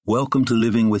Welcome to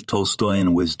Living with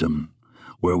Tolstoyan Wisdom,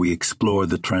 where we explore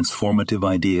the transformative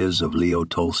ideas of Leo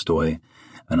Tolstoy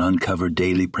and uncover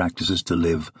daily practices to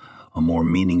live a more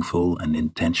meaningful and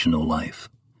intentional life.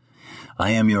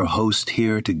 I am your host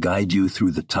here to guide you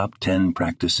through the top 10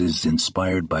 practices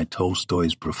inspired by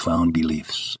Tolstoy's profound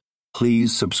beliefs.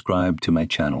 Please subscribe to my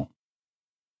channel.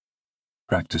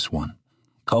 Practice 1.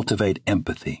 Cultivate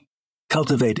empathy.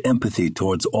 Cultivate empathy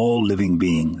towards all living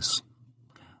beings.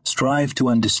 Strive to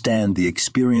understand the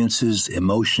experiences,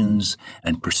 emotions,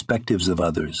 and perspectives of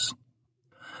others.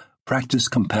 Practice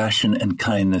compassion and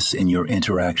kindness in your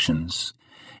interactions,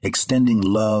 extending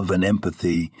love and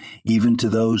empathy even to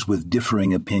those with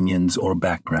differing opinions or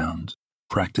backgrounds.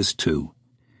 Practice 2.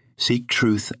 Seek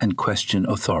truth and question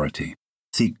authority.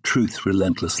 Seek truth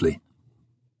relentlessly.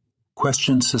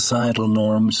 Question societal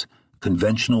norms,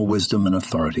 conventional wisdom, and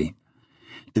authority.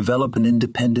 Develop an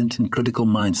independent and critical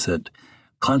mindset,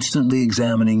 constantly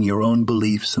examining your own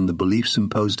beliefs and the beliefs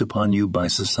imposed upon you by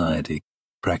society.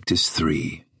 Practice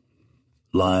 3.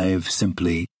 Live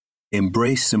simply.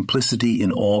 Embrace simplicity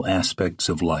in all aspects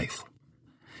of life.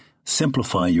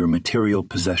 Simplify your material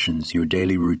possessions, your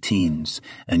daily routines,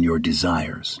 and your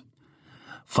desires.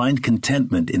 Find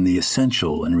contentment in the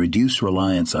essential and reduce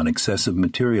reliance on excessive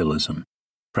materialism.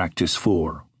 Practice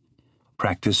 4.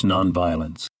 Practice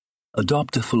nonviolence.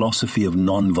 Adopt a philosophy of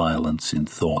nonviolence in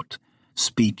thought,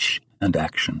 speech, and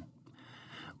action.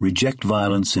 Reject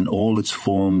violence in all its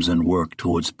forms and work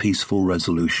towards peaceful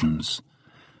resolutions,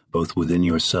 both within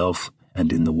yourself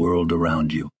and in the world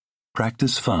around you.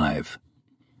 Practice 5.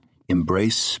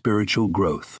 Embrace spiritual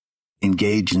growth.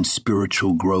 Engage in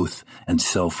spiritual growth and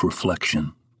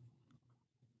self-reflection.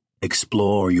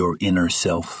 Explore your inner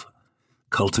self,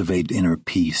 cultivate inner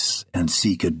peace, and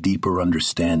seek a deeper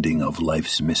understanding of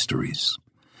life's mysteries.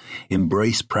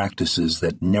 Embrace practices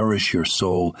that nourish your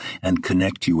soul and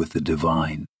connect you with the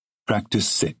divine. Practice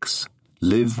 6.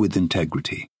 Live with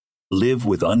integrity. Live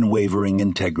with unwavering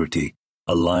integrity.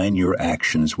 Align your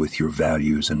actions with your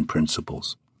values and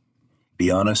principles. Be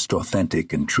honest,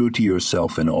 authentic, and true to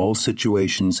yourself in all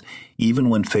situations, even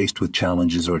when faced with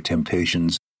challenges or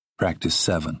temptations. Practice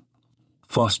 7.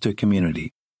 Foster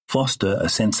community. Foster a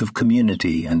sense of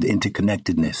community and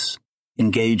interconnectedness.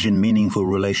 Engage in meaningful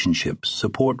relationships,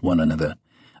 support one another,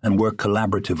 and work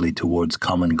collaboratively towards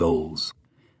common goals.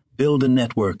 Build a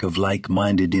network of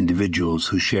like-minded individuals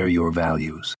who share your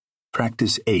values.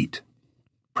 Practice 8.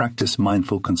 Practice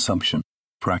mindful consumption.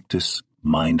 Practice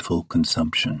mindful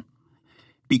consumption.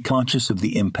 Be conscious of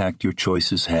the impact your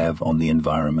choices have on the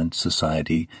environment,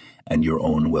 society, and your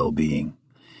own well-being.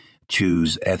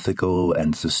 Choose ethical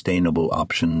and sustainable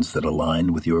options that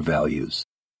align with your values.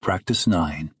 Practice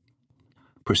 9.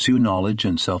 Pursue knowledge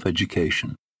and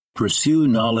self-education. Pursue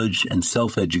knowledge and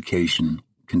self-education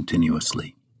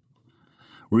continuously.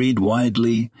 Read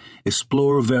widely,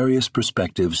 explore various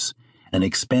perspectives, and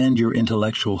expand your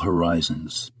intellectual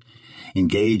horizons.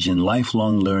 Engage in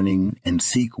lifelong learning and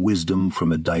seek wisdom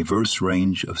from a diverse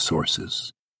range of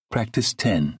sources. Practice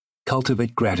 10.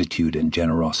 Cultivate gratitude and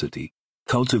generosity.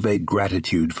 Cultivate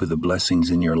gratitude for the blessings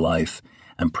in your life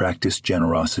and practice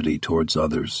generosity towards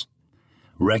others.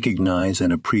 Recognize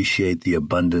and appreciate the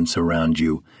abundance around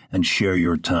you and share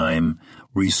your time,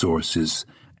 resources,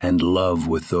 and love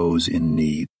with those in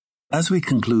need. As we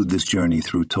conclude this journey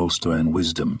through Tolstoyan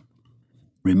wisdom,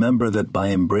 remember that by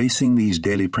embracing these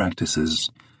daily practices,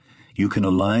 you can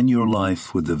align your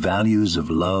life with the values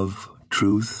of love,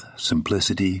 truth,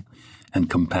 simplicity, and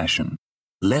compassion.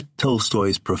 Let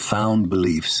Tolstoy's profound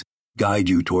beliefs guide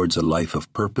you towards a life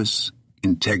of purpose,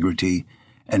 integrity,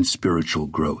 and spiritual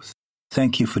growth.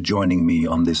 Thank you for joining me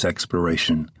on this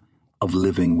exploration of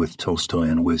living with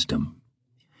Tolstoyan wisdom.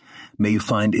 May you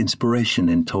find inspiration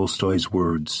in Tolstoy's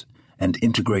words and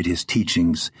integrate his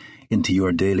teachings into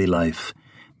your daily life,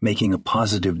 making a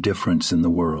positive difference in the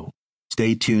world.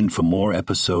 Stay tuned for more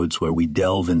episodes where we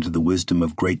delve into the wisdom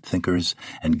of great thinkers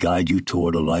and guide you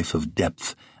toward a life of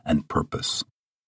depth and purpose.